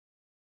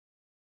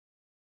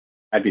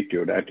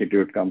attitude.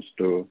 Attitude comes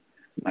to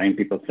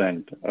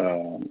 90%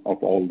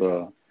 of all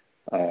the,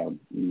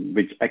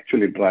 which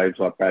actually drives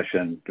our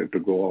passion to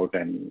go out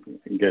and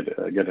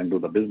get into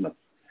the business.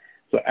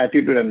 So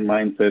attitude and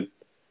mindset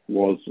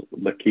was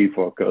the key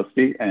for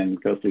Kirsty,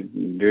 and Kirsty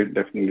did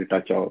definitely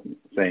touch on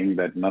saying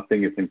that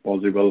nothing is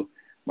impossible,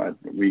 but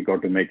we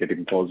got to make it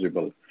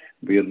impossible.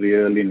 We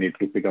really need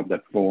to pick up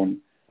that phone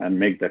and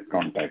make that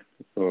contact.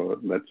 So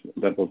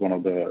that was one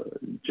of the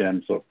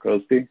gems of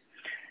Kirsty.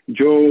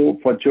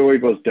 For Joe,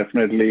 it was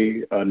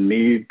definitely a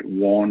need,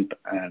 want,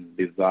 and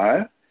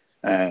desire.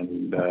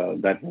 And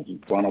that was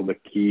one of the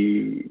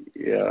key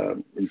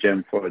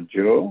gems for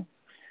Joe.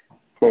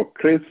 For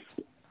Chris,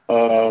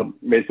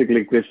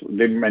 basically Chris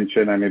did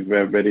mention, and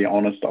we're very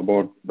honest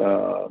about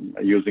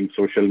using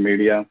social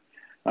media.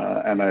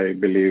 And I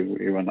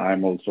believe even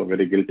I'm also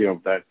very guilty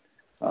of that.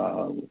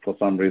 For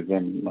some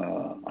reason,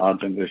 our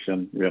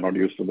generation, we are not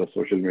used to the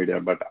social media,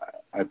 but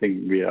I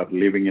think we are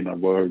living in a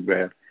world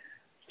where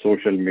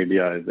social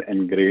media is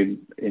ingrained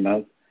in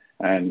us.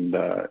 And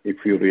if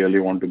you really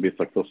want to be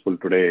successful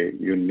today,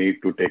 you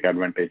need to take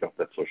advantage of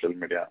that social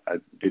media. I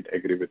did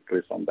agree with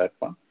Chris on that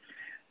one.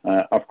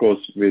 Of course,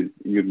 you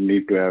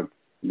need to have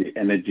the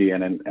energy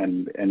and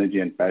energy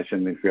and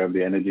passion. If you have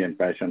the energy and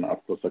passion,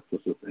 of course, success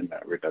is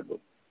inevitable.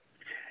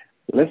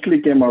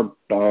 Leslie came out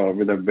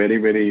with a very,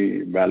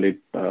 very valid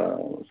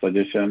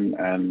suggestion,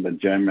 and the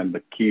gem and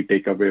the key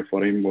takeaway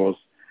for him was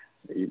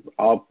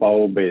our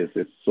power base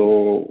is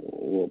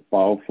so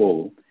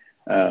powerful,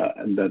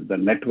 and the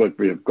network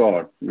we've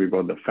got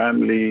the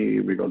family,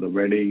 we got the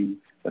wedding,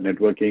 the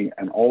networking,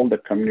 and all the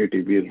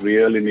community. We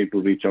really need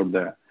to reach out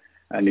there.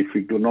 And if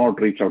you do not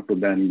reach out to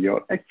them,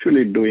 you're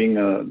actually doing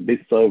a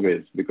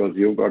disservice, because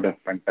you've got a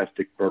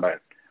fantastic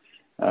product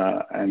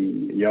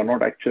and you're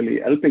not actually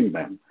helping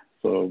them.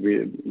 So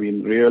we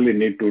really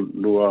need to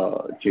do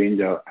a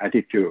change our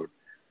attitude,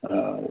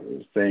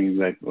 saying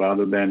that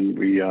rather than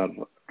we are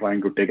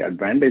trying to take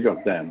advantage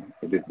of them,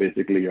 it is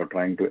basically you're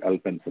trying to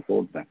help and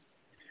support them.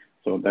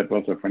 So that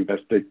was a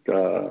fantastic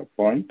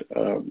point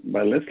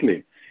by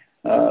Leslie.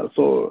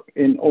 So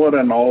in over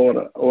and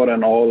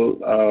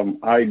all,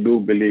 I do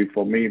believe,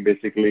 for me,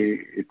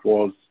 basically it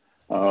was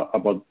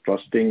about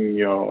trusting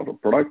your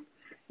product.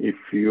 If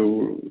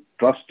you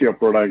trust your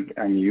product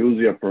and use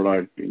your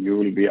product, you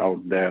will be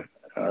out there.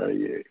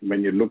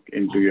 When you look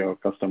into your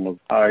customer's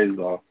eyes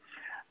or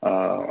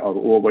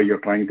whoever you're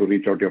trying to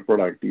reach out your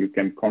product, you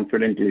can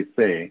confidently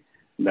say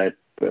that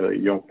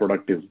your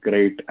product is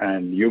great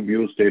and you've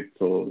used it.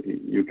 So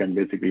you can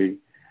basically,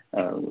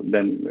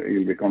 then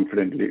you'll be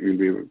confident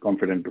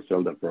to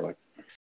sell the product.